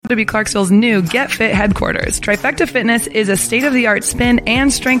to be Clarksville's new Get Fit headquarters. Trifecta Fitness is a state-of-the-art spin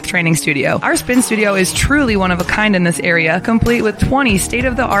and strength training studio. Our spin studio is truly one of a kind in this area, complete with 20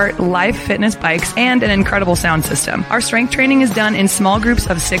 state-of-the-art live fitness bikes and an incredible sound system. Our strength training is done in small groups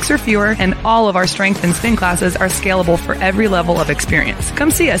of 6 or fewer, and all of our strength and spin classes are scalable for every level of experience.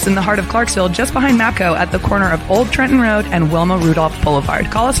 Come see us in the heart of Clarksville, just behind MAPCO at the corner of Old Trenton Road and Wilma Rudolph Boulevard.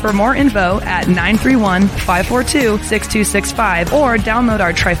 Call us for more info at 931-542-6265 or download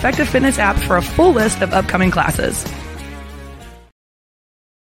our Trifecta Fitness app for a full list of upcoming classes.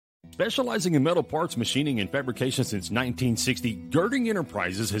 Specializing in metal parts, machining, and fabrication since 1960, Girding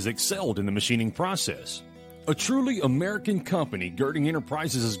Enterprises has excelled in the machining process. A truly American company, Girding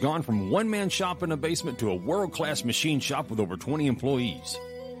Enterprises has gone from one-man shop in a basement to a world-class machine shop with over 20 employees.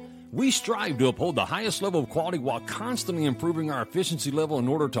 We strive to uphold the highest level of quality while constantly improving our efficiency level in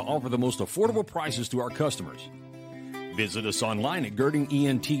order to offer the most affordable prices to our customers. Visit us online at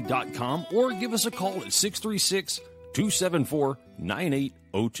girdingent.com or give us a call at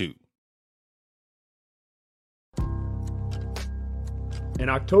 636-274-9802. In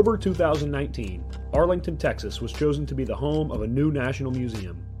October 2019, Arlington, Texas was chosen to be the home of a new national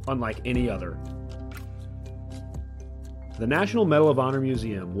museum, unlike any other. The National Medal of Honor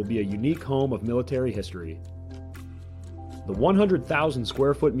Museum will be a unique home of military history. The 100,000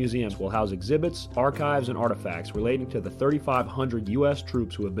 square foot museum will house exhibits, archives, and artifacts relating to the 3,500 U.S.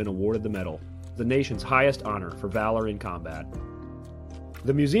 troops who have been awarded the medal, the nation's highest honor for valor in combat.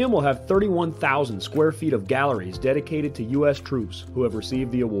 The museum will have 31,000 square feet of galleries dedicated to U.S. troops who have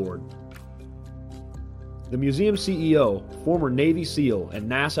received the award. The museum CEO, former Navy SEAL and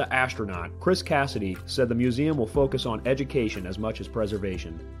NASA astronaut Chris Cassidy, said the museum will focus on education as much as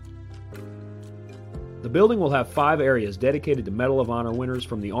preservation. The building will have 5 areas dedicated to Medal of Honor winners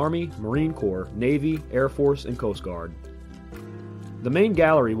from the Army, Marine Corps, Navy, Air Force, and Coast Guard. The main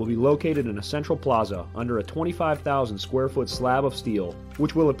gallery will be located in a central plaza under a 25,000 square foot slab of steel,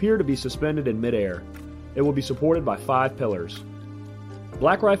 which will appear to be suspended in midair. It will be supported by 5 pillars.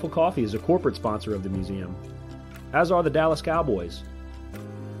 Black Rifle Coffee is a corporate sponsor of the museum, as are the Dallas Cowboys.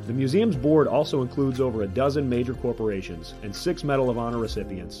 The museum's board also includes over a dozen major corporations and 6 Medal of Honor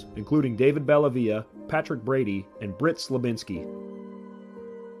recipients, including David Bellavia, Patrick Brady, and Britt Slabinski.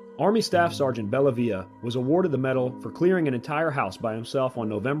 Army Staff Sergeant Bellavia was awarded the medal for clearing an entire house by himself on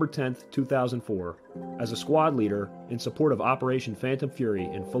November 10, 2004, as a squad leader in support of Operation Phantom Fury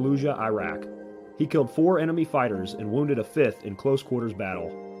in Fallujah, Iraq. He killed 4 enemy fighters and wounded a 5th in close quarters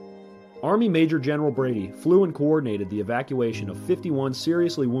battle. Army Major General Brady flew and coordinated the evacuation of 51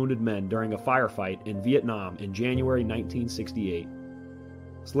 seriously wounded men during a firefight in Vietnam in January 1968.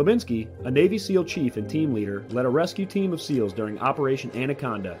 Slabinski, a Navy SEAL chief and team leader, led a rescue team of SEALs during Operation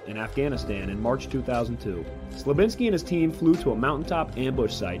Anaconda in Afghanistan in March 2002. Slabinski and his team flew to a mountaintop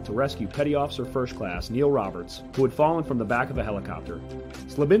ambush site to rescue Petty Officer First Class Neil Roberts, who had fallen from the back of a helicopter.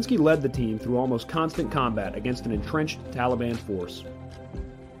 Slabinski led the team through almost constant combat against an entrenched Taliban force.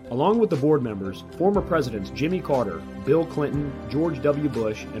 Along with the board members, former presidents Jimmy Carter, Bill Clinton, George W.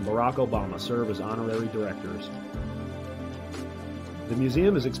 Bush, and Barack Obama serve as honorary directors. The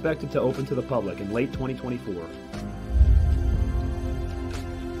museum is expected to open to the public in late 2024.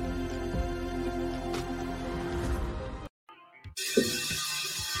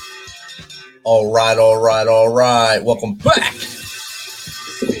 All right. Welcome back.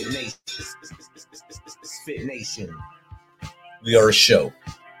 MisFitNation. We are a show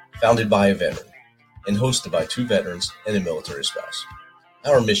founded by a veteran and hosted by 2 veterans and a military spouse.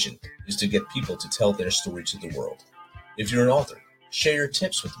 Our mission is to get people to tell their story to the world. If you're an author, share your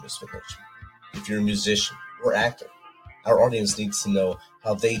tips with the MisFitNation. If you're a musician or actor, our audience needs to know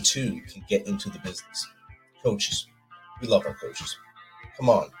how they too can get into the business. Coaches, we love our coaches. Come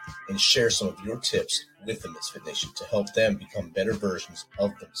on and share some of your tips with the MisFitNation to help them become better versions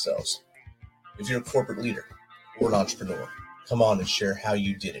of themselves. If you're a corporate leader or an entrepreneur, come on and share how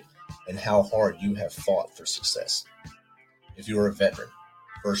you did it and how hard you have fought for success. If you're a veteran,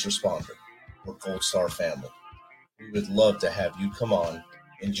 first responder, or Gold Star family, we would love to have you come on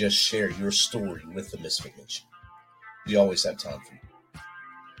and just share your story with the MisFitNation. We always have time for you.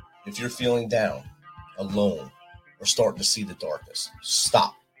 If you're feeling down, alone, or starting to see the darkness,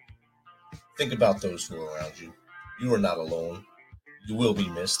 stop. Think about those who are around you. You are not alone. You will be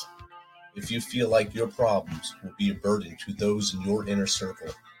missed. If you feel like your problems will be a burden to those in your inner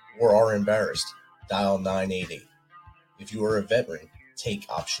circle or are embarrassed, dial 988. If you are a veteran, take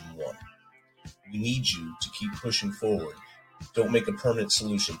option 1. We need you to keep pushing forward. Don't make a permanent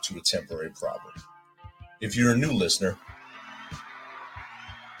solution to a temporary problem. If you're a new listener,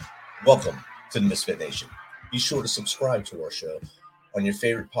 welcome to the MisFitNation. Be sure to subscribe to our show on your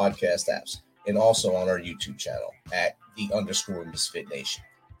favorite podcast apps and also on our YouTube channel at _MisFitNation.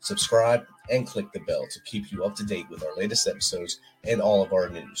 Subscribe and click the bell to keep you up to date with our latest episodes and all of our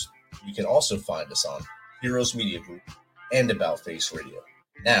news. You can also find us on Heroes Media Group and About Face Radio.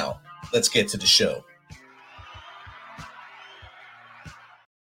 Now, let's get to the show.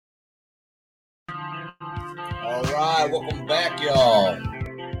 All right, welcome back, y'all.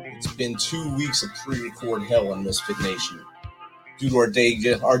 It's been 2 weeks of pre-record hell on MisFitNation due to our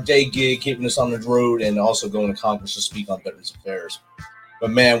day gig, keeping us on the road, and also going to Congress to speak on Veterans Affairs.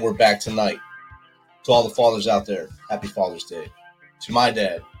 But man, we're back tonight. To all the fathers out there, happy Father's Day. To my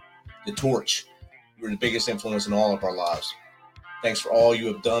dad, the torch. You were the biggest influence in all of our lives. Thanks for all you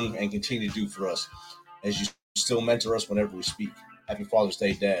have done and continue to do for us, as you still mentor us whenever we speak. Happy Father's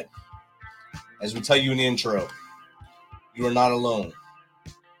Day, Dad. As we tell you in the intro, you are not alone.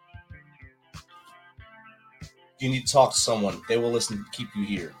 If you need to talk to someone, they will listen to keep you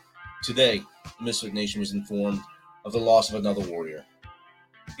here. Today, the Misfit Nation was informed of the loss of another warrior.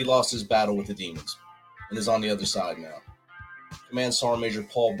 He lost his battle with the demons and is on the other side now. Command Sergeant Major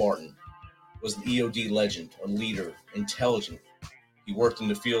Paul Barton was an EOD legend, a leader, intelligent. He worked in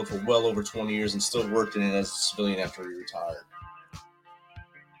the field for well over 20 years and still worked in it as a civilian after he retired.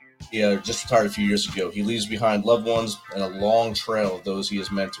 He just retired a few years ago. He leaves behind loved ones and a long trail of those he has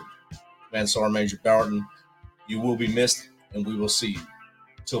mentored. Command Sergeant Major Barton, you will be missed, and we will see you.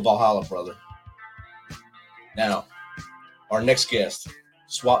 Till Valhalla, brother. Now, our next guest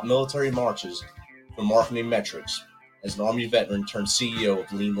swapped military marches for marketing metrics as an Army veteran turned CEO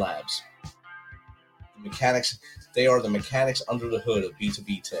of Lean Labs. They are the mechanics under the hood of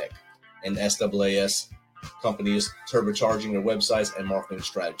B2B tech, and SaaS companies turbocharging their websites and marketing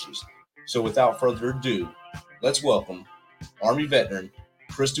strategies. So without further ado, let's welcome Army veteran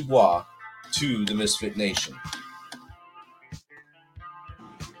Chris Dubois to the Misfit Nation.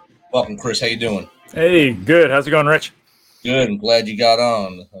 Welcome, Chris. How you doing? Hey, good. How's it going, Rich? Good. I'm glad you got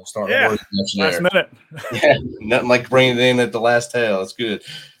on. I'm starting to work last minute. Yeah, nothing like bringing it in at the last tail. That's good.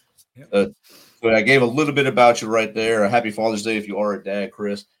 Yep. But I gave a little bit about you right there. Happy Father's Day if you are a dad,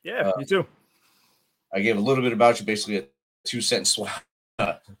 Chris. Yeah, you too. I gave a little bit about you, basically a 2-sentence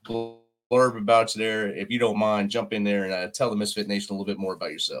blurb about you there. If you don't mind, jump in there and tell the Misfit Nation a little bit more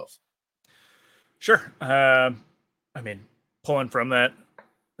about yourself. Sure. Pulling from that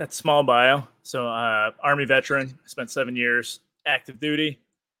small bio. So, Army veteran, spent 7 years active duty.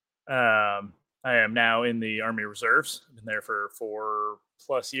 I am now in the Army Reserves. I've been there for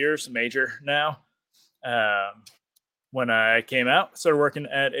 4+ years, major now. When I came out, started working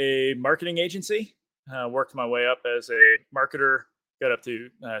at a marketing agency. Worked my way up as a marketer, got up to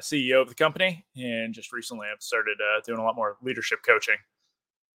CEO of the company, and just recently I've started doing a lot more leadership coaching.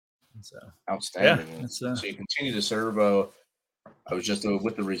 So, outstanding. Yeah, so you continue to serve. I was just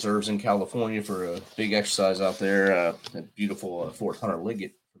with the reserves in California for a big exercise out there at beautiful Fort Hunter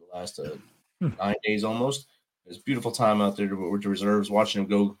Liggett for the last 9 days almost. It was a beautiful time out there with the reserves, watching them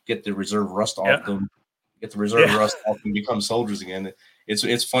go get the reserve rust off them, rust off and become soldiers again.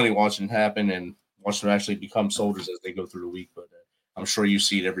 It's funny watching it happen and watch them actually become soldiers as they go through the week. But I'm sure you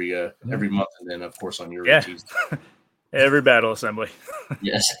see it every month, and then of course on your routines. Every battle assembly.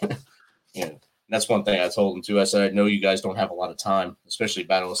 Yes. Yeah. And that's one thing I told them too. I said, I know you guys don't have a lot of time, especially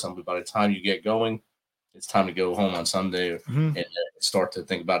battle assembly. By the time you get going, it's time to go home on Sunday and start to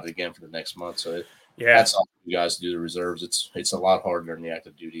think about it again for the next month. So that's all you guys do the reserves. It's a lot harder than the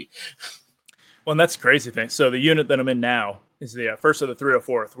active duty. Well, and that's the crazy thing. So the unit that I'm in now is the first of the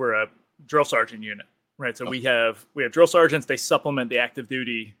 304th. We're a drill sergeant unit, right? So we have drill sergeants. They supplement the active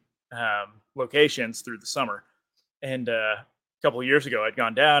duty locations through the summer. And a couple of years ago, I'd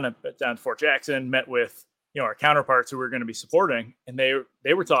gone down to Fort Jackson, met with our counterparts who we're going to be supporting, and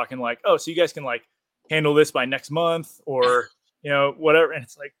they were talking like, oh, so you guys can like handle this by next month or whatever. And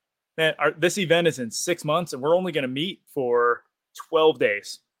it's like, man, this event is in 6 months, and we're only going to meet for 12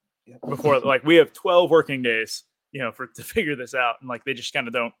 days before. Like we have 12 working days, to figure this out, and like they just kind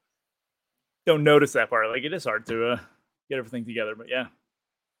of don't notice that part. Like it is hard to get everything together, but yeah.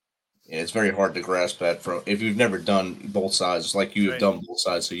 Yeah, it's very hard to grasp that if you've never done both sides, like you have done both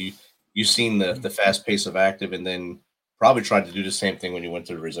sides. So you've seen the fast pace of active, and then probably tried to do the same thing when you went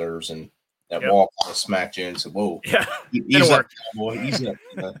to the reserves, and that wall kind of smacked you and said, "Whoa, ease up, boy, ease up,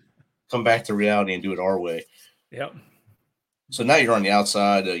 come back to reality and do it our way." Yep. So now you're on the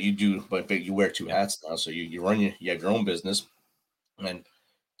outside. But you wear two hats now. So you have your own business. And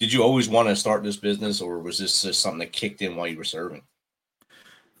did you always want to start this business, or was this just something that kicked in while you were serving?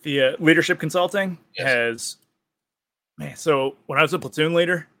 The leadership consulting so when I was a platoon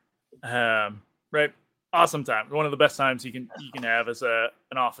leader, right, awesome time. One of the best times you can have as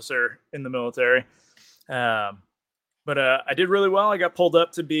an officer in the military. But I did really well. I got pulled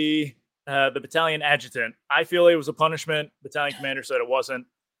up to be the battalion adjutant. I feel it was a punishment. Battalion commander said it wasn't.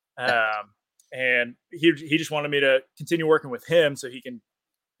 And he just wanted me to continue working with him so we can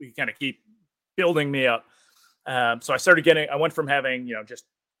kind of keep building me up. So I went from having, just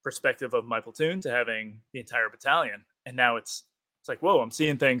perspective of my platoon to having the entire battalion. And now it's like, whoa, I'm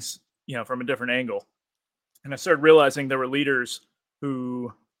seeing things, from a different angle. And I started realizing there were leaders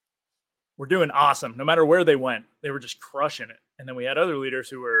who were doing awesome. No matter where they went, they were just crushing it. And then we had other leaders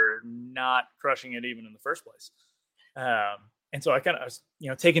who were not crushing it even in the first place. And so I was,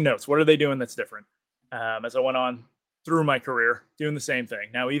 taking notes. What are they doing that's different? As I went on through my career, doing the same thing.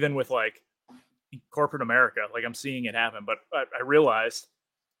 Now, even with like corporate America, like I'm seeing it happen. But I realized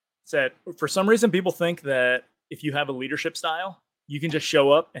that for some reason, people think that if you have a leadership style, you can just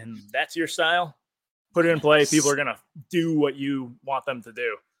show up and that's your style, put it in play. People are going to do what you want them to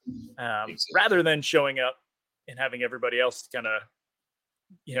do. Rather than showing up and having everybody else kind of,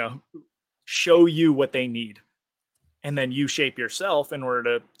 show you what they need. And then you shape yourself in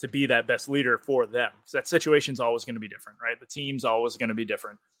order to be that best leader for them. So that situation's always going to be different, right? The team's always going to be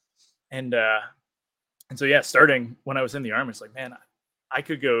different. And so, yeah, starting when I was in the Army, it's like, man, I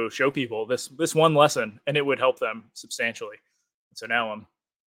could go show people this one lesson and it would help them substantially. And so now I'm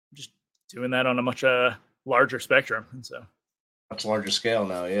just doing that on a much larger spectrum. And so much larger scale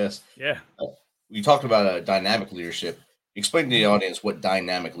now. Yes. Yeah. You talked about dynamic leadership. Explain to the audience what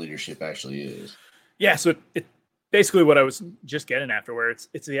dynamic leadership actually is. Yeah. So it basically what I was just getting after, where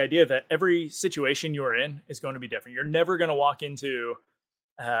it's the idea that every situation you're in is going to be different. You're never going to walk into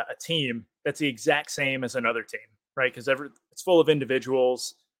a team that's the exact same as another team, right? Because it's full of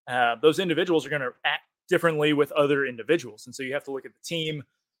individuals. Those individuals are going to act differently with other individuals. And so you have to look at the team.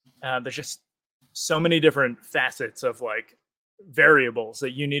 There's just so many different facets of like variables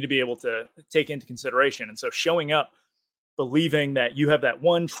that you need to be able to take into consideration. And so showing up, believing that you have that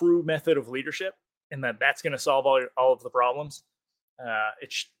one true method of leadership and that's going to solve all of the problems.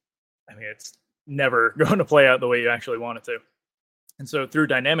 It's never going to play out the way you actually want it to. And so through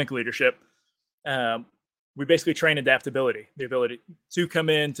dynamic leadership, we basically train adaptability, the ability to come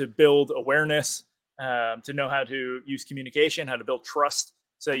in, to build awareness, to know how to use communication, how to build trust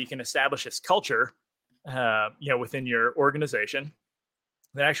so you can establish this culture, within your organization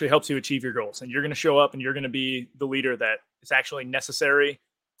that actually helps you achieve your goals. And you're going to show up and you're going to be the leader that is actually necessary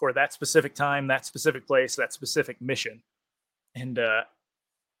for that specific time, that specific place, that specific mission. And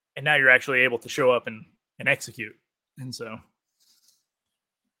now you're actually able to show up and execute. And so.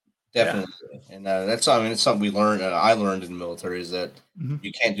 Definitely. Yeah. And it's something we learned. I learned in the military is that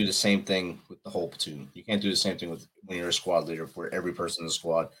you can't do the same thing with the whole platoon. You can't do the same thing when you're a squad leader for every person in the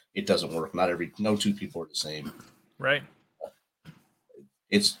squad. It doesn't work. No two people are the same. Right.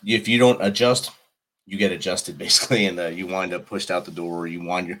 It's if you don't adjust, you get adjusted basically, and you wind up pushed out the door. Or you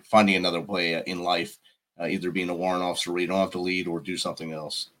wind up finding another way in life, either being a warrant officer where you don't have to lead or do something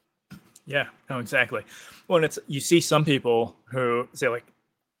else. Yeah. No, exactly. Well, and you see some people who say like,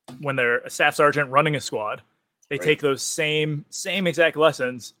 when they're a staff sergeant running a squad, they take those same exact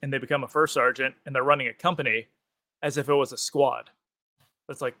lessons and they become a first sergeant and they're running a company as if it was a squad.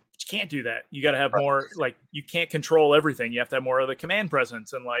 But it's like, you can't do that. You got to have more, like, you can't control everything. You have to have more of the command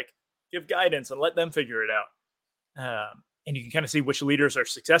presence and like give guidance and let them figure it out. And you can kind of see which leaders are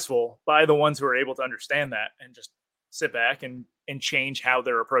successful by the ones who are able to understand that and just sit back and change how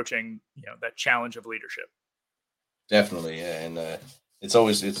they're approaching, that challenge of leadership. Definitely. Yeah. And, it's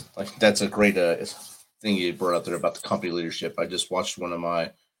like that's a great thing you brought up there about the company leadership. I just watched one of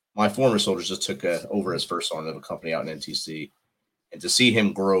my former soldiers just took over as first sergeant of a company out in NTC, and to see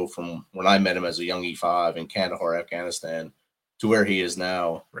him grow from when I met him as a young E5 in Kandahar, Afghanistan, to where he is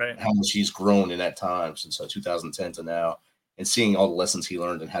now, right? How much he's grown in that time since 2010 to now, and seeing all the lessons he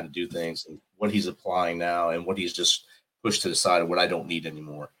learned and how to do things and what he's applying now and what he's just pushed to the side of what I don't need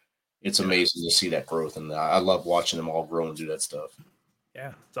anymore. It's amazing to see that growth, and I love watching them all grow and do that stuff.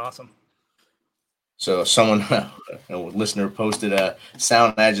 Yeah, it's awesome. So someone, a listener, posted a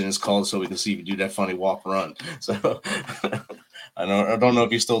sound adjutant's called so we can see if you do that funny walk run. So I don't know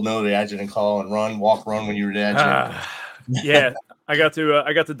if you still know the adjutant call and walk run when you were the adjutant. Yeah, I got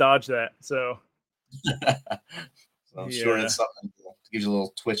to dodge that. So I'm sure it's something that gives you a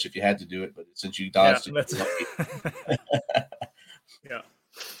little twitch if you had to do it, but since you dodged it, yeah.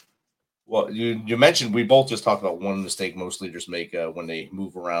 Well, you mentioned, we both just talked about one mistake most leaders make when they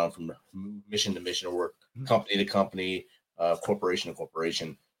move around from mission to mission or work company to company, corporation to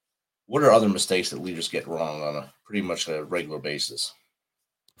corporation. What are other mistakes that leaders get wrong on a pretty much a regular basis?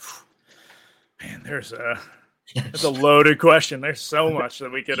 Man, that's a loaded question. There's so much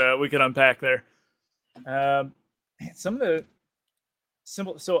that we could unpack there. Some of the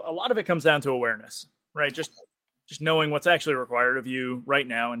simple, so a lot of it comes down to awareness, right? Just knowing what's actually required of you right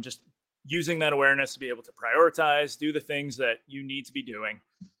now, and just using that awareness to be able to prioritize, do the things that you need to be doing.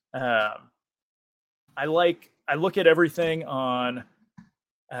 I look at everything on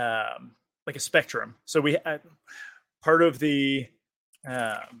like a spectrum. So part of the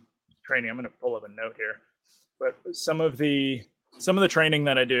training, I'm going to pull up a note here, but some of the training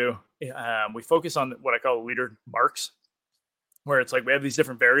that I do, we focus on what I call leader marks, where it's like we have these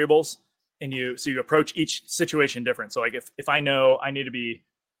different variables, and you approach each situation different. So like if I know I need to be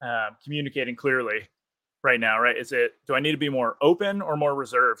communicating clearly right now, right? Do I need to be more open or more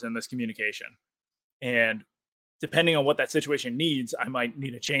reserved in this communication? And depending on what that situation needs, I might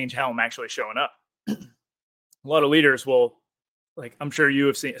need to change how I'm actually showing up. A lot of leaders will, like, I'm sure you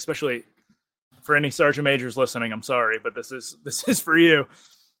have seen, especially for any sergeant majors listening, I'm sorry, but this is for you.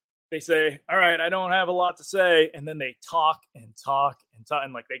 They say, all right, I don't have a lot to say. And then they talk and talk and talk,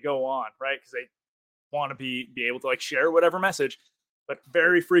 and like they go on, right? Because they want to be able to like share whatever message, but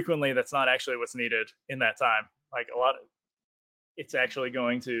very frequently that's not actually what's needed in that time. Like it's actually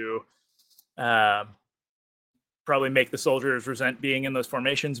going to probably make the soldiers resent being in those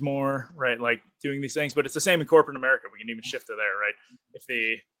formations more, right? Like doing these things, but it's the same in corporate America. We can even shift to there, right?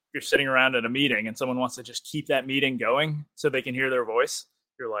 If you're sitting around at a meeting and someone wants to just keep that meeting going so they can hear their voice,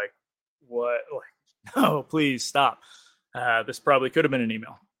 you're like, what? Like, no, please stop. This probably could have been an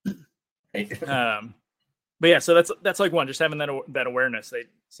email. But yeah, so that's like one, just having that awareness. They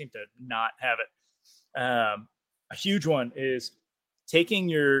seem to not have it. A huge one is taking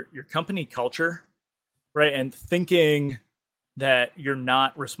your company culture, right, and thinking that you're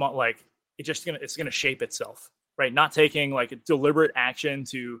not like it's gonna shape itself, right? Not taking like a deliberate action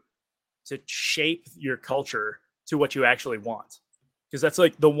to shape your culture to what you actually want, because that's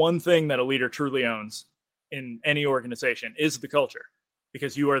like the one thing that a leader truly owns in any organization is the culture,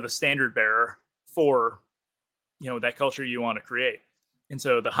 because you are the standard bearer for that culture you want to create. And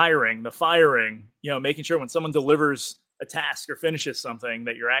so the hiring, the firing, making sure when someone delivers a task or finishes something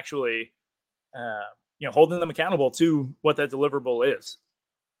that you're actually holding them accountable to what that deliverable is,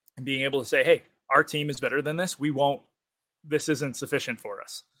 and being able to say, hey, our team is better than this. This isn't sufficient for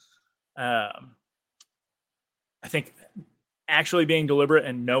us. I think actually being deliberate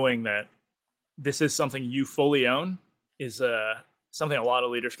and knowing that this is something you fully own is something a lot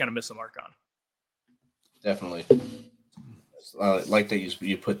of leaders kind of miss the mark on. Definitely. Like that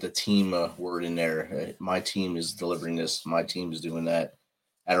you put the team word in there. My team is delivering this. My team is doing that.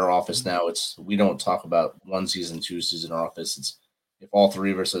 At our office now, we don't talk about one season, two season in our office. It's if all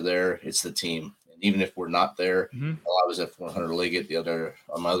three of us are there, it's the team. And even if we're not there, while I was at 400 Liggett,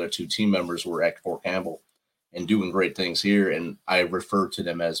 my other two team members were at Fort Campbell and doing great things here. And I refer to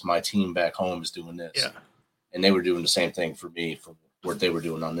them as my team back home is doing this. Yeah. And they were doing the same thing for me for what they were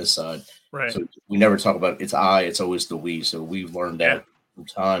doing on this side. Right. So we never talk about it's always the we. So we've learned that from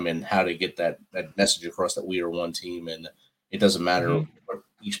time and how to get that message across that we are one team. And it doesn't matter what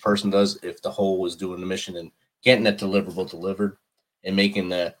each person does if the whole is doing the mission and getting that deliverable delivered and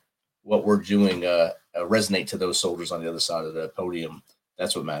making what we're doing resonate to those soldiers on the other side of the podium.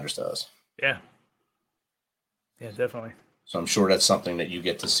 That's what matters to us. Yeah. Yeah, definitely. So I'm sure that's something that you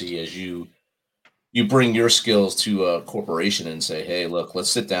get to see as you bring your skills to a corporation and say, hey, look,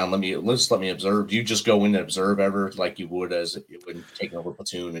 let's sit down. Let me observe. Do you just go in and observe ever like you would when taking over a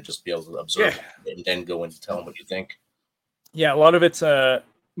platoon and just be able to observe and then go in and tell them what you think? Yeah, a lot of it's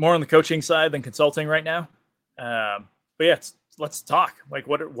more on the coaching side than consulting right now. But yeah, let's talk. Like,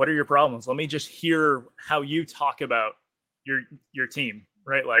 what are your problems? Let me just hear how you talk about your team,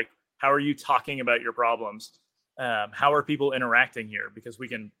 right? Like, how are you talking about your problems? How are people interacting here? Because we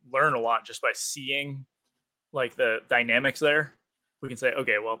can learn a lot just by seeing like the dynamics there. We can say,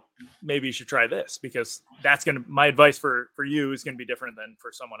 okay, well, maybe you should try this, because my advice for you is going to be different than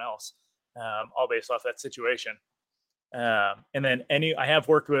for someone else, all based off that situation. And then I have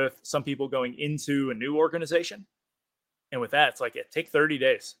worked with some people going into a new organization. And with that, it's like, take 30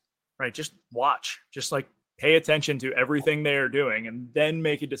 days, right? Just watch, just like pay attention to everything they're doing and then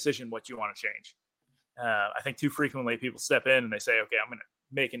make a decision what you want to change. I think too frequently people step in and they say, okay, I'm going to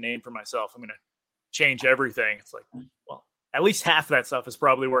make a name for myself. I'm going to change everything. It's like, well, at least half that stuff is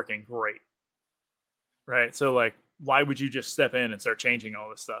probably working great. Right. So like, why would you just step in and start changing all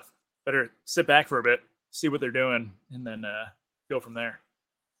this stuff? Better sit back for a bit, see what they're doing, and then go from there.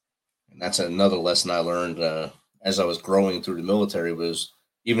 And that's another lesson I learned as I was growing through the military was,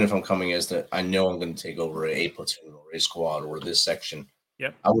 even if I'm coming I know I'm going to take over a platoon or a squad or this section.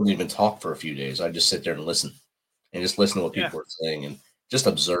 Yep. I wouldn't even talk for a few days. I'd just sit there and listen to what people were saying and just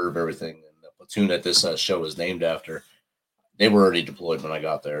observe everything. And the platoon that this show is named after, they were already deployed when I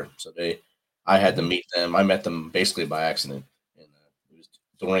got there. So I had to meet them. I met them basically by accident. And it was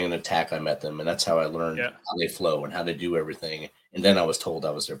during an attack I met them. And that's how I learned how they flow and how they do everything. And then I was told I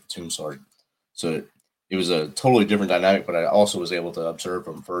was their platoon sergeant. So it was a totally different dynamic, but I also was able to observe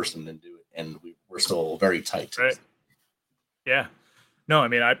them first and then do it. And we're still very tight. Right. Yeah. No, I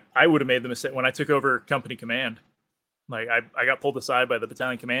mean, I would have made the mistake when I took over company command. Like I got pulled aside by the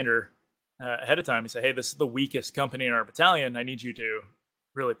battalion commander ahead of time. He said, "Hey, this is the weakest company in our battalion. I need you to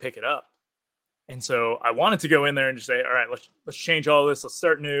really pick it up." And so I wanted to go in there and just say, "All right, let's change all this. Let's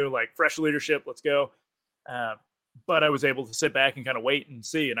start new, like fresh leadership. Let's go." But I was able to sit back and kind of wait and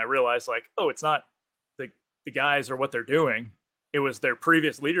see. And I realized, like, oh, it's not the guys or what they're doing. It was their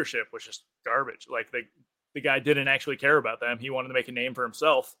previous leadership was just garbage. Like the guy didn't actually care about them. He wanted to make a name for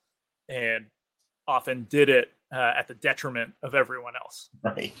himself, and often did it at the detriment of everyone else.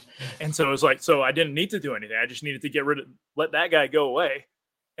 Right. And so it was like, so I didn't need to do anything. I just needed to let that guy go away,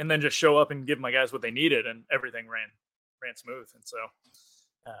 and then just show up and give my guys what they needed, and everything ran smooth. And so,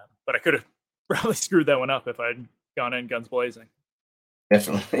 but I could have probably screwed that one up if I'd gone in guns blazing.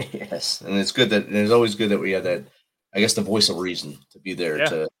 Definitely, yes. And it's always good that we had that, I guess, the voice of reason to be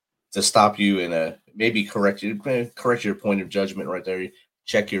there to stop you and maybe correct your point of judgment right there.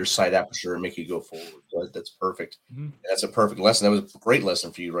 Check your sight aperture and make you go forward. That's perfect. Mm-hmm. That's a perfect lesson. That was a great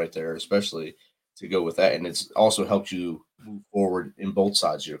lesson for you right there, especially to go with that. And it's also helped you move forward in both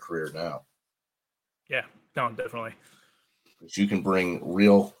sides of your career now. Yeah, no, definitely. Because you can bring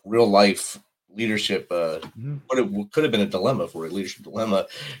real life leadership. Could have been a dilemma for a leadership dilemma,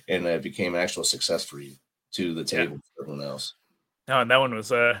 and it became an actual success for you to the table for everyone else. No, and that one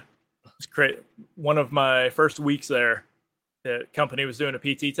was great. One of my first weeks there, the company was doing a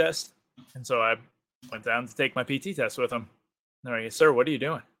PT test, and so I went down to take my PT test with them. And they're like, "Sir, what are you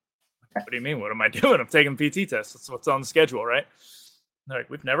doing?" What do you mean? What am I doing? I'm taking a PT test. That's what's on the schedule, right? And they're like,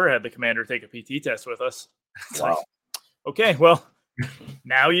 "We've never had the commander take a PT test with us." It's wow. Like, okay, well,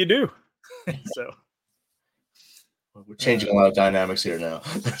 now you do. So we're changing a lot of dynamics here now.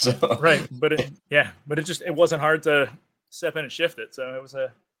 So. Right, but it wasn't hard to step in and shift it. So it was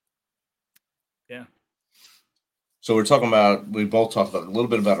So we both talked about a little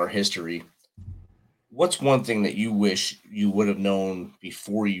bit about our history. What's one thing that you wish you would have known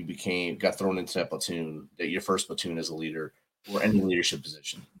before you got thrown into that platoon, that your first platoon as a leader or any leadership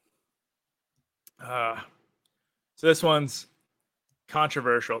position? So this one's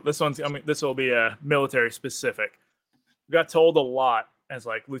controversial. This will be military specific. We got told a lot as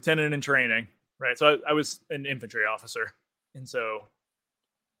like lieutenant in training, right? So I was an infantry officer, and so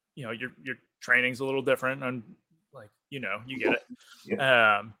your training's a little different, and like you get it.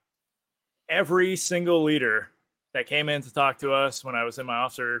 Yeah. Every single leader that came in to talk to us when I was in my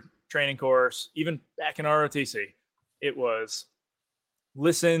officer training course, even back in ROTC, it was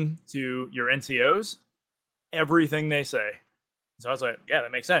listen to your NCOs, everything they say. So I was like, yeah,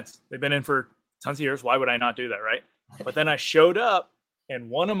 that makes sense. They've been in for tons of years. Why would I not do that, right? But then I showed up, and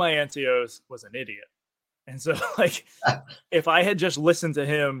one of my NCOs was an idiot. And so, like, if I had just listened to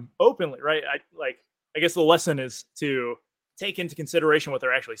him openly, right, I guess the lesson is to take into consideration what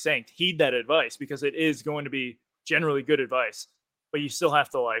they're actually saying. Heed that advice, because it is going to be generally good advice. But you still have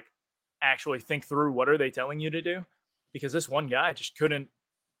to, like, actually think through what are they telling you to do? Because this one guy just couldn't.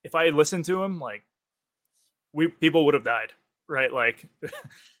 If I had listened to him, like, people would have died. Right. Like,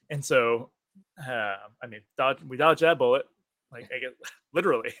 and so, we dodged that bullet, like, I guess,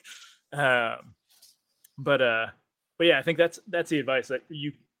 literally. But yeah, I think that's the advice that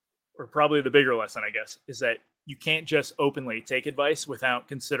or probably the bigger lesson, I guess, is that you can't just openly take advice without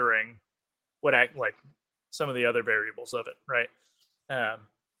considering like some of the other variables of it. Right.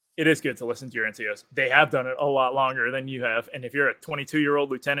 It is good to listen to your NCOs. They have done it a lot longer than you have. And if you're a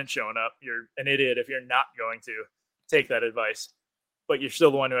 22-year-old lieutenant showing up, you're an idiot if you're not going to take that advice, but you're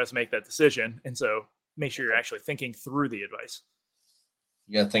still the one who has to make that decision. And so make sure you're actually thinking through the advice.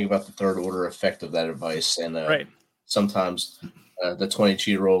 You got to think about the third order effect of that advice. And right. Sometimes the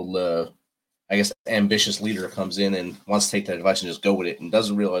 22-year-old, I guess, ambitious leader comes in and wants to take that advice and just go with it and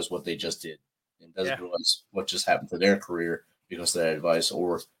doesn't realize what they just did and doesn't realize what just happened to their career because of that advice,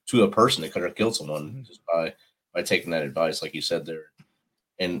 or to a person that could have killed someone just by taking that advice, like you said there.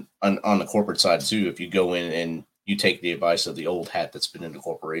 And on the corporate side too, if you go in and you take the advice of the old hat that's been in the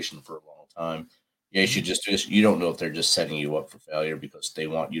corporation for a long time, you should just do this. You don't know if they're just setting you up for failure because they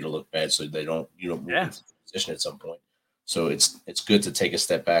want you to look bad, so you don't move into the position at some point. So it's good to take a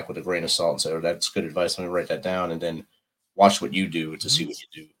step back with a grain of salt and say, "Oh, that's good advice. Let me write that down," and then watch what you do to see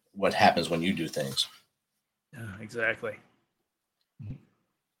what happens when you do things. Exactly.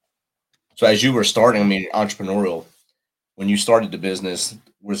 So as you were starting, I mean, entrepreneurial, when you started the business,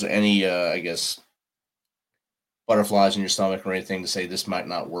 was there any, I guess, butterflies in your stomach or anything to say this might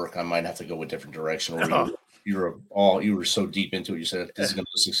not work? I might have to go a different direction, or you were so deep into it, you said this is going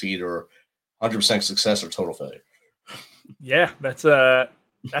to succeed, or 100% success or total failure. Yeah, that's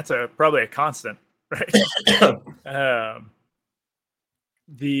probably a constant, right?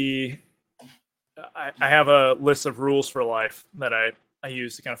 I have a list of rules for life that I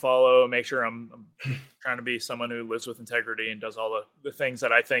use to kind of follow, make sure I'm trying to be someone who lives with integrity and does all the things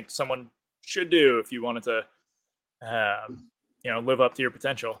that I think someone should do if you wanted to, live up to your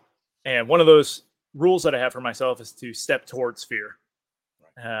potential. And one of those rules that I have for myself is to step towards fear.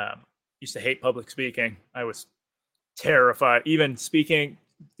 Used to hate public speaking. I was terrified, even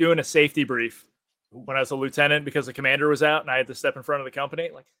doing a safety brief when I was a lieutenant because the commander was out and I had to step in front of the company.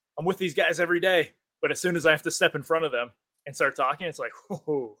 Like, I'm with these guys every day, but as soon as I have to step in front of them and start talking, it's like,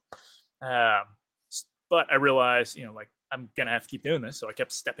 whoa. But I realized, I'm going to have to keep doing this. So I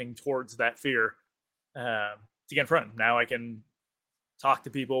kept stepping towards that fear to get in front. Now I can talk to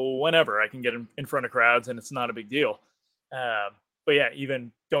people whenever. I can get in front of crowds and it's not a big deal. But yeah,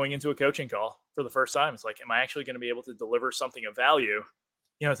 even going into a coaching call for the first time, it's like, am I actually going to be able to deliver something of value,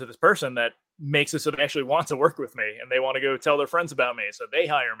 to this person that makes it so they actually want to work with me and they want to go tell their friends about me, so they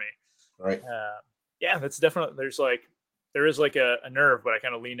hire me. Right. Yeah, that's definitely, there is like a nerve, but I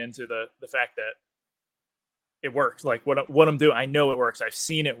kind of lean into the fact that it works. Like what I'm doing, I know it works. I've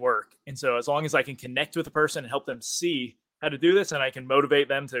seen it work. And so as long as I can connect with the person and help them see how to do this, and I can motivate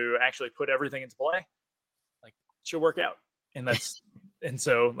them to actually put everything into play, like, it should work out. And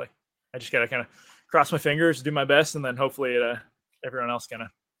so like, I just got to kind of cross my fingers, do my best, and then hopefully everyone else kind of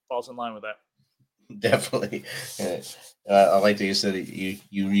falls in line with that. Definitely. I like that you said you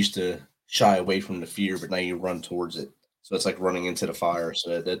used to shy away from the fear, but now you run towards it. So it's like running into the fire.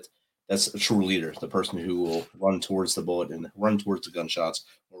 So that's a true leader, the person who will run towards the bullet and run towards the gunshots,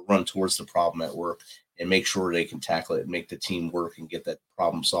 or run towards the problem at work and make sure they can tackle it and make the team work and get that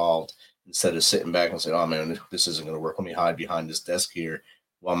problem solved, instead of sitting back and saying, oh man, this isn't going to work. Let me hide behind this desk here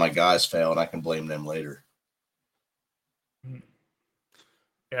while my guys fail and I can blame them later.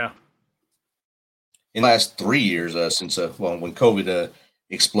 Yeah. In the last 3 years, since when COVID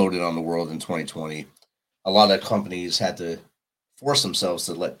exploded on the world in 2020, a lot of companies had to force themselves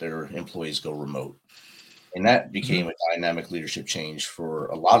to let their employees go remote. And that became a dynamic leadership change for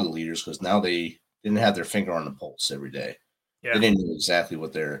a lot of leaders, because now they didn't have their finger on the pulse every day. Yeah. They didn't know exactly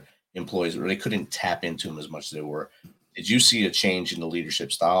what their employees were. They couldn't tap into them as much as they were. Did you see a change in the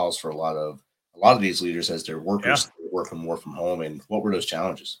leadership styles for a lot of these leaders as their workers working more from home? And what were those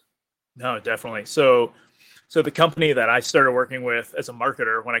challenges? No, definitely. So the company that I started working with as a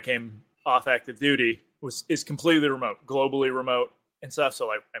marketer when I came off active duty is completely remote, globally remote and stuff.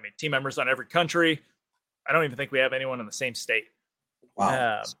 So team members on every country. I don't even think we have anyone in the same state.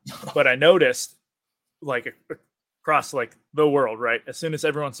 Wow. But I noticed, like, across like the world, right? As soon as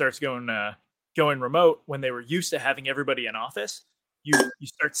everyone starts going remote, when they were used to having everybody in office, you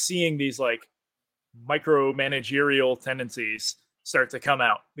start seeing these like micromanagerial tendencies start to come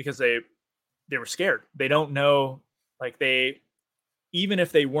out, because they were scared. They don't know, like, even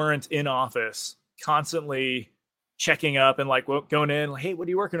if they weren't in office, constantly checking up and like going in, like, hey, what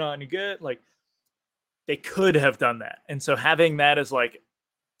are you working on? You good? Like, they could have done that. And so having that as like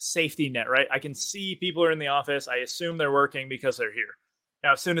safety net, right? I can see people are in the office. I assume they're working because they're here.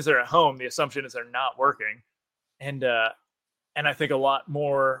 Now, as soon as they're at home, the assumption is they're not working. And I think a lot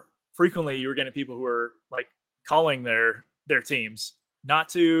more frequently you're getting people who are like calling their teams, not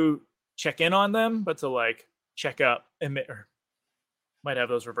to check in on them, but to like check up and might have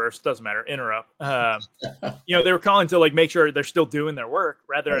those reversed. Doesn't matter. Interrupt. They were calling to like make sure they're still doing their work,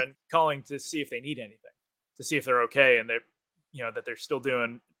 rather than calling to see if they need anything, to see if they're okay, and that they're still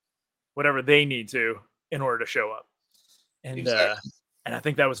doing whatever they need to in order to show up. And exactly. And I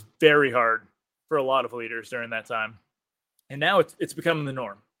think that was very hard for a lot of leaders during that time. And now it's becoming the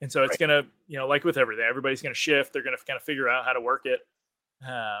norm. And so it's going to, like with everything, everybody's going to shift. They're going to kind of figure out how to work it.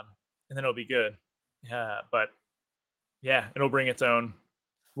 And then it'll be good. But yeah, it'll bring its own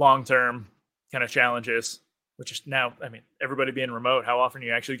long-term kind of challenges, which is now, everybody being remote, how often are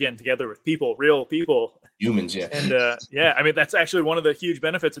you actually getting together with people, real people? Humans, yeah. And that's actually one of the huge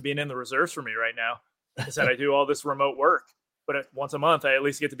benefits of being in the reserves for me right now, is that I do all this remote work. But once a month, I at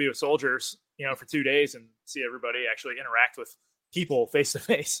least get to be with soldiers, for 2 days and see everybody actually interact with people face to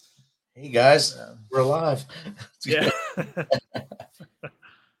face. Hey guys, we're alive. Yeah.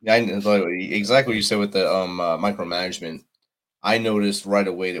 Yeah, exactly what you said with the micromanagement. I noticed right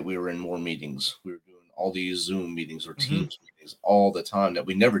away that we were in more meetings. We were doing all these Zoom meetings or Teams meetings all the time that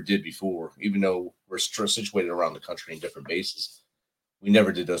we never did before. Even though we're situated around the country in different bases, we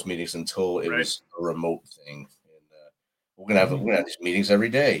never did those meetings until it Right. was a remote thing. And we're gonna have these meetings every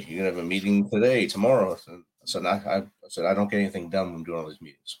day. You're gonna have a meeting today, tomorrow. So I said I don't get anything done when I'm doing all these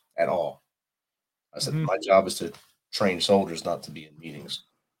meetings at all. I said my job is to train soldiers, not to be in meetings.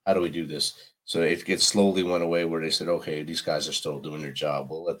 How do we do this? So it slowly went away where they said, okay, these guys are still doing their job.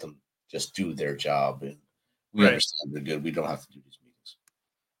 We'll let them just do their job, and we Right. understand they're good. We don't have to do these meetings.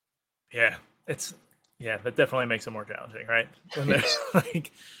 Yeah, that definitely makes it more challenging, right? When they're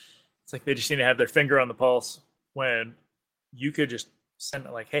it's like they just need to have their finger on the pulse when you could just send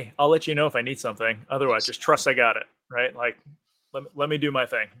it like, hey, I'll let you know if I need something. Otherwise, just trust I got it, right? Like, let me do my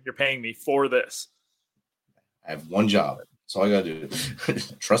thing. You're paying me for this. I have one job. That's all I got to do.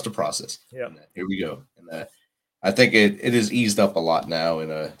 Trust the process. Yeah. Here we go. And I think it is eased up a lot now,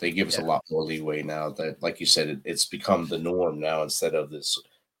 and they give us a lot more leeway now. That, like you said, it's become the norm now instead of this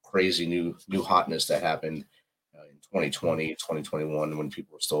crazy new hotness that happened in 2020, 2021 when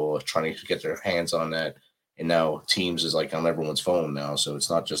people were still trying to get their hands on that. And now Teams is like on everyone's phone now, so it's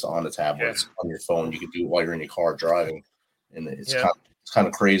not just on the tablet; it's on your phone. You can do it while you're in your car driving, and it's kind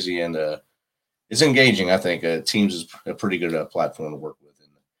of crazy and it's engaging. I think Teams is a pretty good platform to work with, and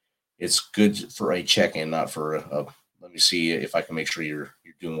it's good for a check-in, not for a let me see if I can make sure you're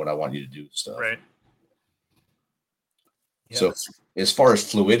doing what I want you to do stuff. Right. Yeah. So as far as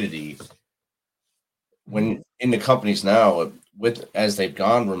fluidity, when in the companies now, as they've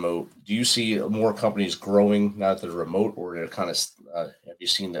gone remote, do you see more companies growing now that they're remote, or they're kind of have you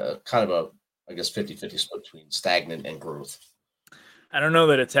seen the kind of a, I guess, 50-50 split between stagnant and growth? I don't know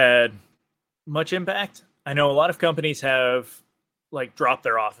that it's had much impact. I know a lot of companies have like dropped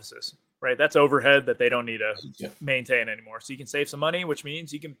their offices, right? That's overhead that they don't need to maintain anymore. So you can save some money, which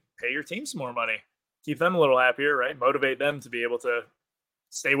means you can pay your team some more money, keep them a little happier, right? Motivate them to be able to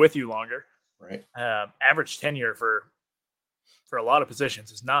stay with you longer. Right. Average tenure for a lot of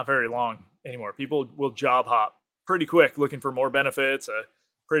positions is not very long anymore. People will job hop pretty quick, looking for more benefits, a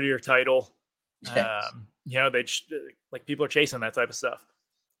prettier title. Yes. They like people are chasing that type of stuff.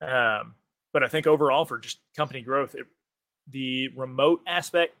 But I think overall for just company growth, the remote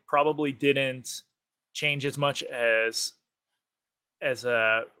aspect probably didn't change as much as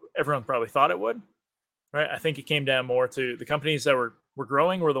everyone probably thought it would. Right. I think it came down more to the companies that were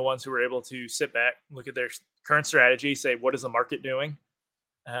growing were the ones who were able to sit back, look at their current strategy, say, what is the market doing?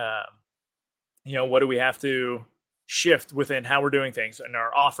 What do we have to shift within how we're doing things and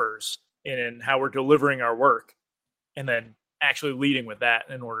our offers and how we're delivering our work, and then actually leading with that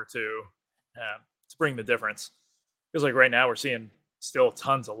in order to bring the difference. Because like right now we're seeing still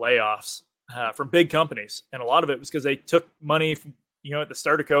tons of layoffs from big companies, and a lot of it was because they took money from, at the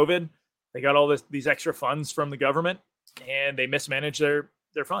start of COVID. They got all these extra funds from the government, and they mismanaged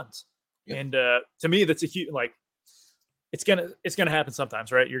their funds. Yep. And to me, that's a huge, like, it's gonna happen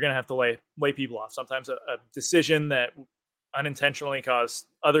sometimes, right? You're gonna have to lay people off. Sometimes a decision that unintentionally caused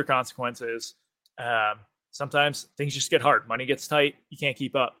other consequences. Sometimes things just get hard. Money gets tight. You can't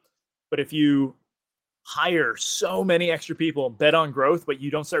keep up. But if you hire so many extra people, bet on growth, but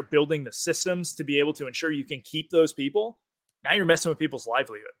you don't start building the systems to be able to ensure you can keep those people, now you're messing with people's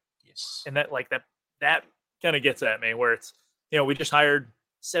livelihood. Yes. And that kind of gets at me where it's, we just hired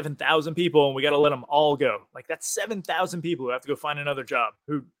 7,000 people and we got to let them all go. Like that's 7,000 people who have to go find another job,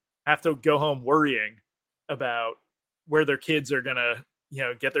 who have to go home worrying about where their kids are going to,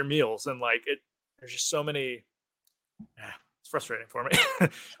 get their meals. And like there's just so many, it's frustrating for me,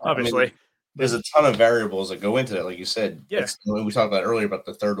 obviously. I mean, there's a ton of variables that go into that. Like you said, when we talked about earlier about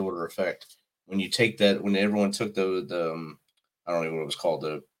the third order effect, when you take that, when everyone took the I don't know what it was called,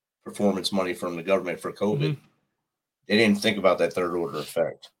 the performance money from the government for COVID, they didn't think about that third order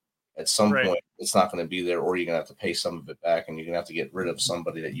effect. At some point, it's not going to be there, or you're going to have to pay some of it back, and you're going to have to get rid of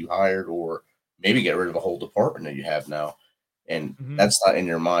somebody that you hired, or maybe get rid of a whole department that you have now. And that's not in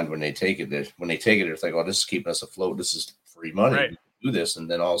your mind when they take it. When they take it, it's like, oh, this is keeping us afloat. This is free money. Right. We do this, and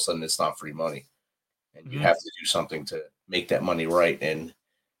then all of a sudden, it's not free money, and you have to do something to make that money right. And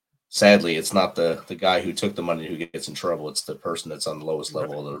sadly, it's not the guy who took the money who gets in trouble. It's the person that's on the lowest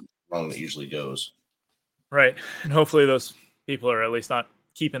level of the rung that usually goes. Right. And hopefully those people are at least not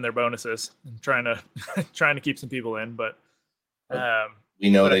keeping their bonuses and trying to keep some people in. But we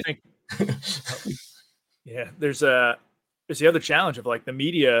know I think there's the other challenge of like the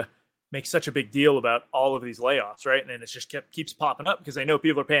media makes such a big deal about all of these layoffs, right? And then it just keeps popping up because they know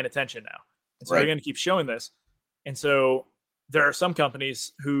people are paying attention now. And so they're going to keep showing this. And so there are some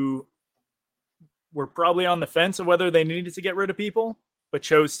companies who were probably on the fence of whether they needed to get rid of people, but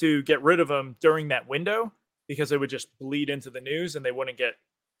chose to get rid of them during that window because it would just bleed into the news and they wouldn't get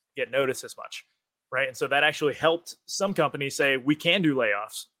noticed as much. Right. And so that actually helped some companies say, we can do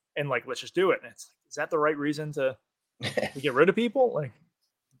layoffs and like, let's just do it. And it's like, is that the right reason to get rid of people? Like,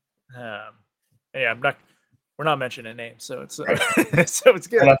 yeah, we're not mentioning names. So it's, Right. so it's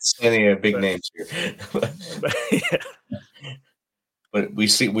good. I'm not saying any big names here. But, yeah. But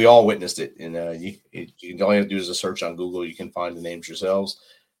we all witnessed it. And all you have to do is a search on Google. You can find the names yourselves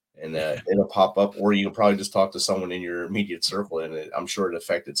and it'll pop up, or you can probably just talk to someone in your immediate circle. And I'm sure it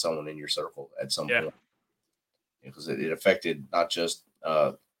affected someone in your circle at some point, because it affected not just,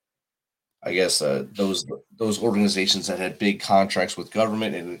 I guess, those organizations that had big contracts with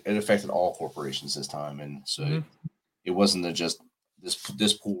government, and it affected all corporations this time. And so it wasn't just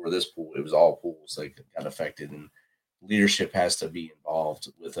this pool or this pool. It was all pools that got affected, and leadership has to be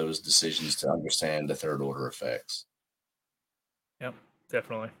involved with those decisions to understand the third order effects. Yep,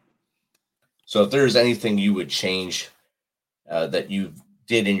 definitely. So if there's anything you would change that you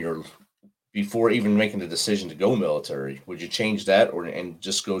did before even making the decision to go military, would you change that and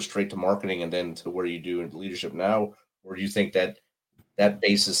just go straight to marketing and then to where you do in leadership now? Or do you think that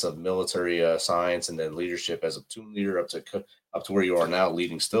basis of military science and then leadership as a platoon leader up to where you are now,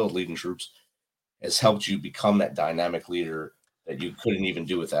 leading troops, has helped you become that dynamic leader that you couldn't even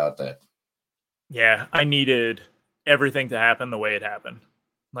do without that? Yeah, I needed everything to happen the way it happened.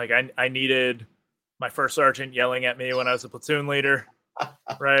 Like I needed my first sergeant yelling at me when I was a platoon leader,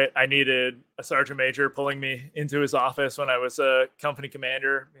 right? I needed a sergeant major pulling me into his office when I was a company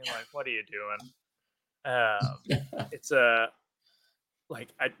commander, being like, "What are you doing?" It's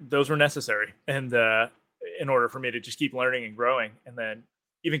those were necessary, and in order for me to just keep learning and growing, and then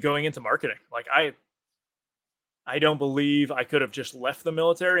even going into marketing, like I don't believe I could have just left the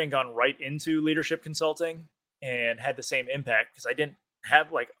military and gone right into leadership consulting and had the same impact, because I didn't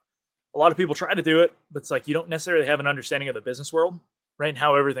have, like, a lot of people try to do it, but it's like you don't necessarily have an understanding of the business world, right? And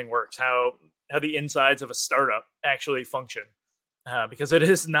how everything works, how the insides of a startup actually function, because it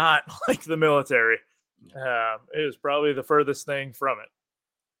is not like the military. It is probably the furthest thing from it.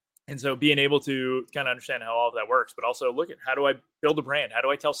 And so being able to kind of understand how all of that works, but also look at, how do I build a brand? How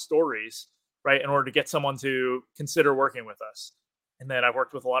do I tell stories, right, in order to get someone to consider working with us? And then I've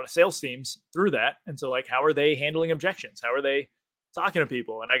worked with a lot of sales teams through that. And so, like, how are they handling objections? How are they talking to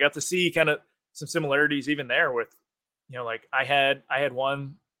people? And I got to see kind of some similarities even there with, like I had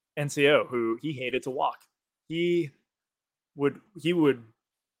one NCO who he hated to walk. He would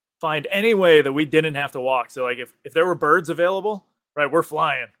find any way that we didn't have to walk. So like if there were birds available, right, we're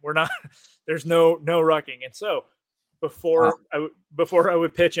flying. We're not, there's no rucking. And so before I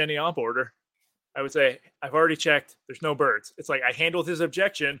would pitch any op order, I would say, I've already checked, there's no birds. It's like I handled his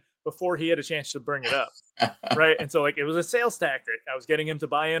objection before he had a chance to bring it up. Right. And so, like, it was a sales tactic. I was getting him to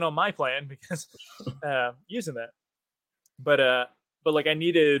buy in on my plan because using that. But like I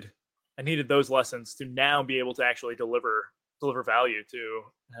needed those lessons to now be able to actually deliver value to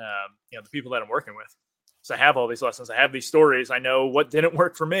the people that I'm working with. So I have all these lessons. I have these stories. I know what didn't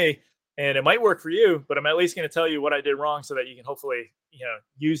work for me, and it might work for you, but I'm at least going to tell you what I did wrong so that you can hopefully,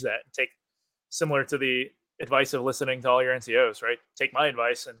 use that and take, similar to the advice of listening to all your NCOs, right? Take my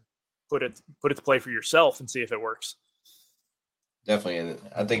advice and put it to play for yourself and see if it works. Definitely. And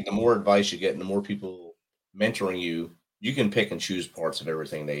I think the more advice you get and the more people mentoring you, you can pick and choose parts of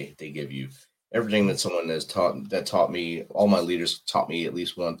everything they give you. Everything that someone has taught me, all my leaders taught me at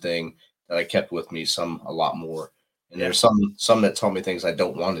least one thing that I kept with me, some a lot more. And there's some that taught me things I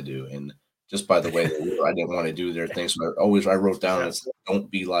don't want to do. And just by the way they were, I didn't want to do their things. So I wrote down, and said, don't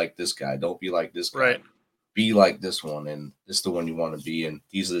be like this guy. Don't be like this guy. Right. Be like this one. And this is the one you want to be. And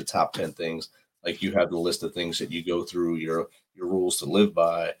these are the top 10 things. Like, you have the list of things that you go through, your rules to live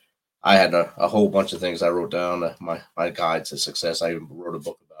by. I had a whole bunch of things I wrote down, my guide to success. I even wrote a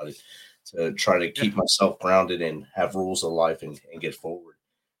book about it to try to keep myself grounded and have rules of life and get forward.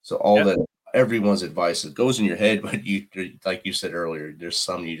 So that, everyone's advice, it goes in your head, but you, like you said earlier, there's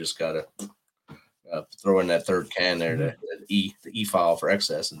some you just got to throw in that third can there, the E file for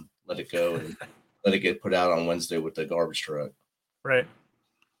excess, and let it go and let it get put out on Wednesday with the garbage truck. Right.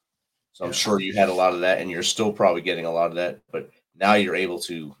 So I'm sure you had a lot of that, and you're still probably getting a lot of that, but now you're able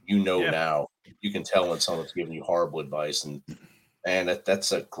to, now you can tell when someone's giving you horrible advice, and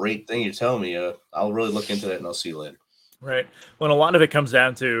that's a great thing you're telling me. I'll really look into that, and I'll see you later. Right. Well, a lot of it comes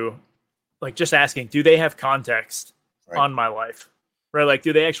down to, like, just asking, do they have context on my life? Right? Like,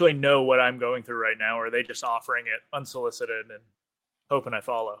 do they actually know what I'm going through right now, or are they just offering it unsolicited and hoping I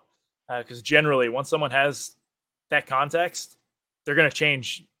follow? Because generally, once someone has that context, they're going to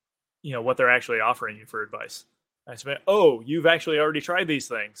change, what they're actually offering you for advice. I said, oh, you've actually already tried these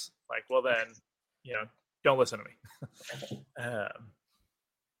things. Like, well, then, don't listen to me.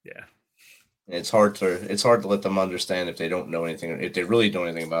 Yeah. It's hard to let them understand if they don't know anything. If they really know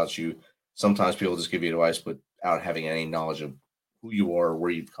anything about you, sometimes people just give you advice without having any knowledge of who you are or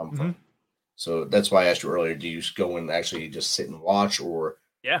where you've come from. So that's why I asked you earlier, do you just go and actually just sit and watch or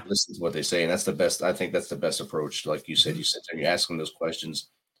listen to what they say? And that's the best. I think that's the best approach. Like you said, you sit there and you ask them those questions.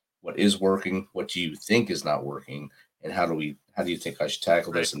 What is working? What do you think is not working? And how do you think I should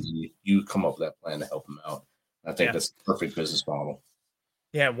tackle this? And then you come up with that plan to help them out. I think that's the perfect business model.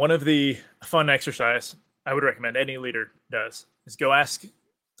 Yeah. One of the fun exercise I would recommend any leader does is go ask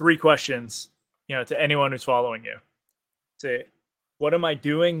 3 questions, to anyone who's following you. Say, what am I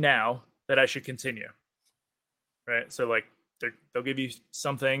doing now that I should continue? Right. So like they'll give you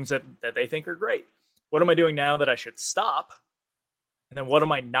some things that they think are great. What am I doing now that I should stop? And then what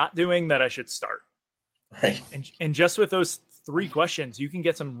am I not doing that I should start? Right. And just with those 3 questions, you can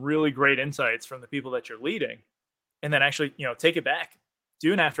get some really great insights from the people that you're leading. And then actually, take it back,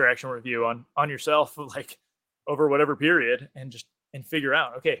 do an after action review on yourself, like over whatever period, and figure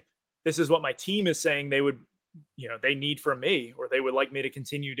out, okay, this is what my team is saying they would, they need from me, or they would like me to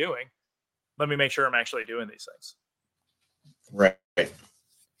continue doing. Let me make sure I'm actually doing these things. Right.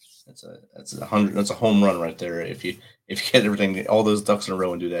 That's a home run right there. If you get everything, all those ducks in a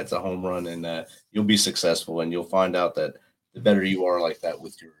row and do that, it's a home run, and you'll be successful. And you'll find out that the better you are like that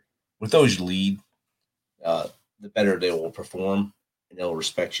with those you lead, the better they will perform, and they'll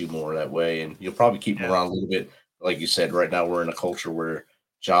respect you more that way. And you'll probably keep them around a little bit. Like you said, right now we're in a culture where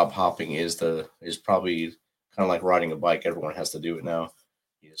job hopping is probably kind of like riding a bike. Everyone has to do it now.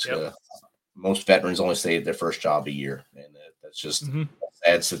 Most veterans only stay at their first job a year, and that's just a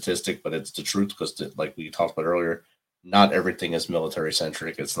sad statistic, but it's the truth because, like we talked about earlier, not everything is military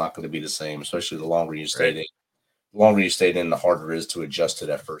centric. It's not going to be the same, especially the longer you stayed in. The longer you stayed in, the harder it is to adjust to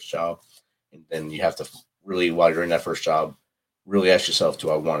that first job, and then you have to really, while you're in that first job, really ask yourself, do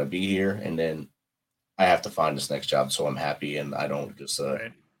I want to be here? And then I have to find this next job so I'm happy and I don't just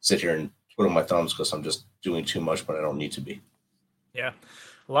sit here and twiddle my thumbs because I'm just doing too much when I don't need to be. Yeah.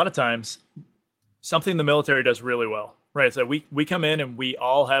 A lot of times, something the military does really well, right? So we come in and we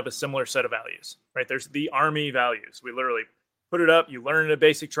all have a similar set of values, right? There's the Army values. We literally put it up. You learn it in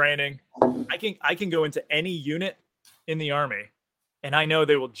basic training. I can go into any unit in the Army, and I know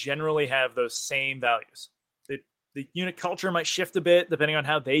they will generally have those same values. The unit culture might shift a bit depending on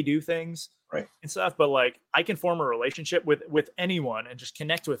how they do things, right, and stuff. But like, I can form a relationship with anyone and just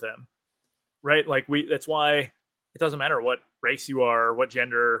connect with them, right? Like that's why it doesn't matter what race you are, what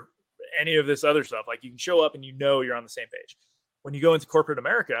gender, any of this other stuff. Like, you can show up and you're on the same page. When you go into corporate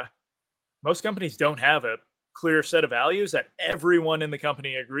America, most companies don't have a clear set of values that everyone in the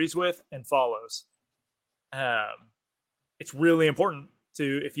company agrees with and follows. It's really important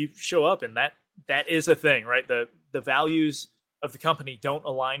if you show up and that is a thing, right? The values of the company don't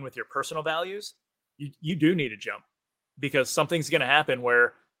align with your personal values. You do need to jump, because something's going to happen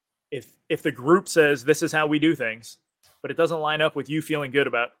where if the group says this is how we do things, but it doesn't line up with you feeling good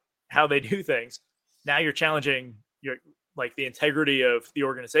about how they do things, now you're challenging the integrity of the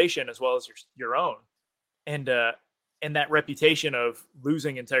organization as well as your own. And that reputation of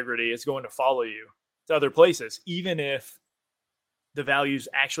losing integrity is going to follow you to other places, even if the values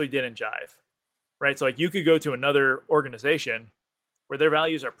actually didn't jive, right? So like, you could go to another organization where their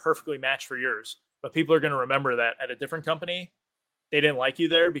values are perfectly matched for yours, but people are going to remember that at a different company, they didn't like you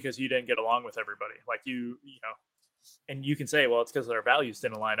there because you didn't get along with everybody. Like and you can say, well, it's because their values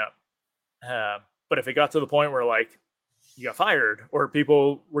didn't line up. But if it got to the point where like you got fired or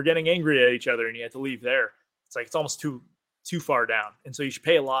people were getting angry at each other and you had to leave there, it's almost too far down. And so you should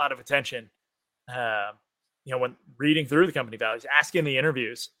pay a lot of attention, when reading through the company values, asking the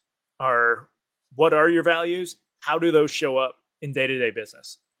interviews what are your values? How do those show up in day-to-day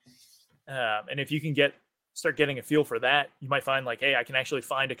business? And if you can start getting a feel for that, you might find like, hey, I can actually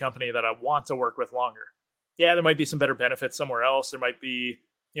find a company that I want to work with longer. Yeah, there might be some better benefits somewhere else. There might be,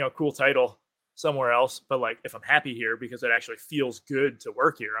 a cool title somewhere else. But like, if I'm happy here because it actually feels good to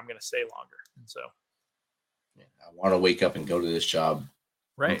work here, I'm going to stay longer. And so, I want to wake up and go to this job.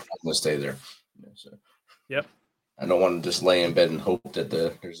 Right. I'm going to stay there. Yep. I don't want to just lay in bed and hope that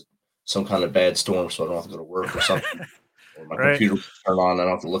there's some kind of bad storm so I don't have to go to work or something. Or my computer will turn on and I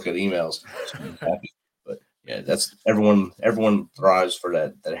don't have to look at emails. So I'm happy. But yeah, that's everyone thrives for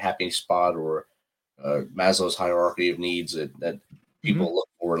that happy spot, or Maslow's hierarchy of needs that people look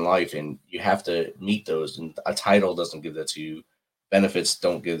for in life, and you have to meet those. And a title doesn't give that to you. Benefits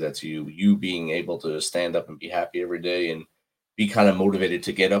don't give that to you. You being able to stand up and be happy every day and be kind of motivated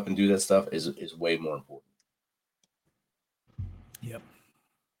to get up and do that stuff is way more important. Yep.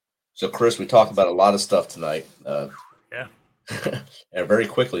 So, Chris, we talked about a lot of stuff tonight. Yeah. And very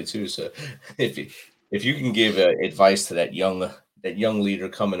quickly too. So, if you can give advice to that young leader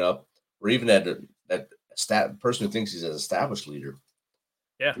coming up, or even that person who thinks he's an established leader,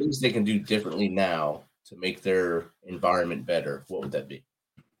 yeah, things they can do differently now to make their environment better, what would that be?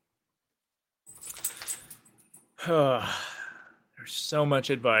 There's so much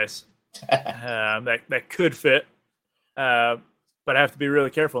advice that could fit, but I have to be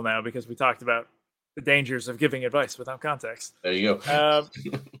really careful now because we talked about the dangers of giving advice without context. There you go.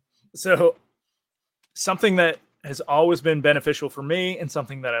 So something that has always been beneficial for me and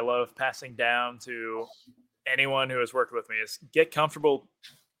something that I love passing down to anyone who has worked with me is get comfortable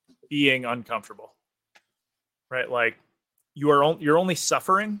being uncomfortable, right? Like you're only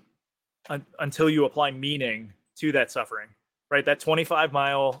suffering until you apply meaning to that suffering, right? That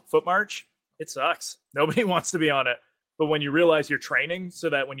 25-mile foot march, it sucks. Nobody wants to be on it. But when you realize you're training so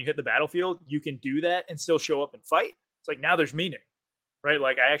that when you hit the battlefield, you can do that and still show up and fight, it's like now there's meaning, right?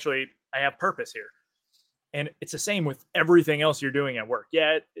 Like I have purpose here. And it's the same with everything else you're doing at work.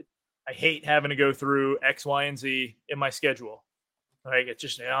 Yeah, I hate having to go through X, Y, and Z in my schedule. Like it's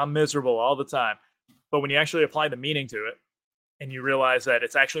just, I'm miserable all the time. But when you actually apply the meaning to it and you realize that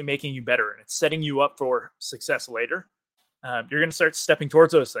it's actually making you better and it's setting you up for success later, you're going to start stepping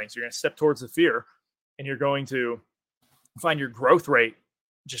towards those things. You're going to step towards the fear and you're going to find your growth rate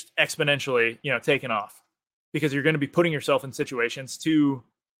just exponentially, taking off because you're going to be putting yourself in situations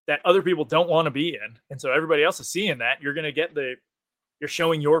that other people don't want to be in. And so everybody else is seeing that. You're going to you're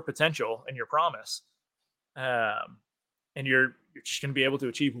showing your potential and your promise. And you're just going to be able to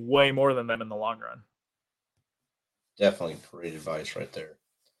achieve way more than them in the long run. Definitely great advice right there.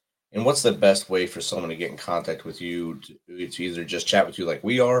 And what's the best way for someone to get in contact with you to either just chat with you like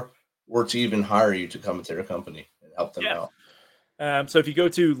we are, or to even hire you to come into their company and help them out? So if you go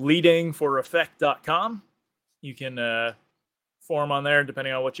to leadingforeffect.com, you can form on there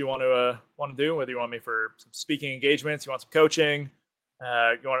depending on what you want to do, whether you want me for some speaking engagements, you want some coaching,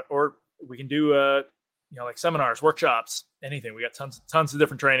 or we can do like seminars, workshops, anything. We got tons of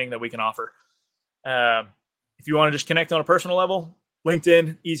different training that we can offer. If you want to just connect on a personal level,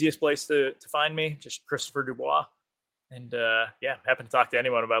 LinkedIn, easiest place to find me, just Christopher Dubois. And happy to talk to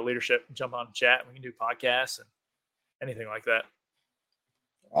anyone about leadership and jump on and chat. We can do podcasts and anything like that.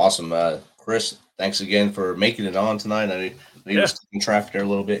 Awesome. Chris, thanks again for making it on tonight. I know you were stuck in traffic there a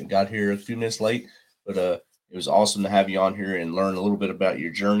little bit and got here a few minutes late, but it was awesome to have you on here and learn a little bit about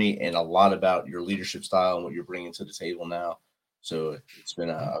your journey and a lot about your leadership style and what you're bringing to the table now. So it's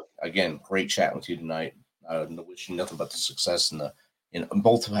been, again, great chatting with you tonight. I wish you nothing but the success in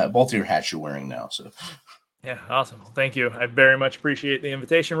both of your hats you're wearing now. So, yeah, awesome. Thank you. I very much appreciate the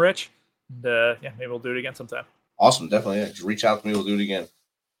invitation, Rich. And maybe we'll do it again sometime. Awesome. Definitely. Yeah. Just reach out to me. We'll do it again.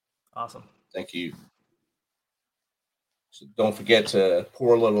 Awesome. Thank you. So don't forget to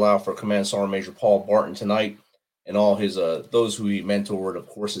pour a little out for Command Sergeant Major Paul Barton tonight and all his those who he mentored, of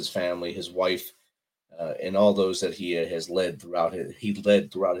course, his family, his wife, and all those that he has led throughout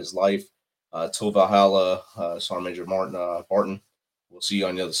his life. Till Valhalla, Sergeant Major Barton. We'll see you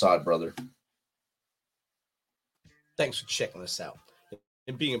on the other side, brother. Thanks for checking us out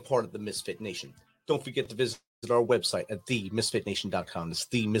and being a part of the Misfit Nation. Don't forget to visit our website at themisfitnation.com. That's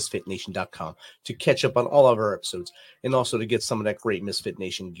themisfitnation.com to catch up on all of our episodes and also to get some of that great Misfit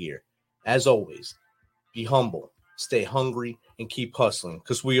Nation gear. As always, be humble, stay hungry, and keep hustling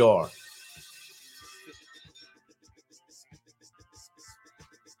because we are